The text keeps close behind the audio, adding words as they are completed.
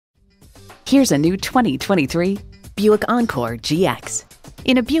Here's a new 2023 Buick Encore GX.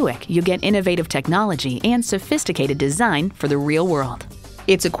 In a Buick, you get innovative technology and sophisticated design for the real world.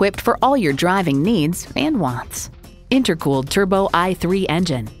 It's equipped for all your driving needs and wants. Intercooled turbo i3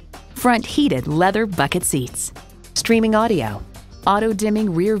 engine, front heated leather bucket seats, streaming audio,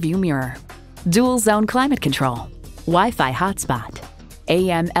 auto-dimming rear view mirror, dual zone climate control, Wi-Fi hotspot,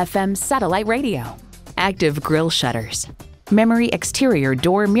 AM/FM satellite radio, active grille shutters, memory exterior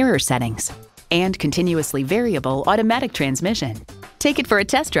door mirror settings, and continuously variable automatic transmission. Take it for a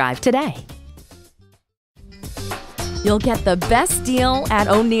test drive today. You'll get the best deal at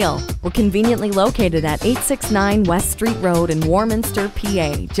O'Neill. We're conveniently located at 869 West Street Road in Warminster,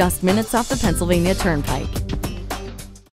 PA, just minutes off the Pennsylvania Turnpike.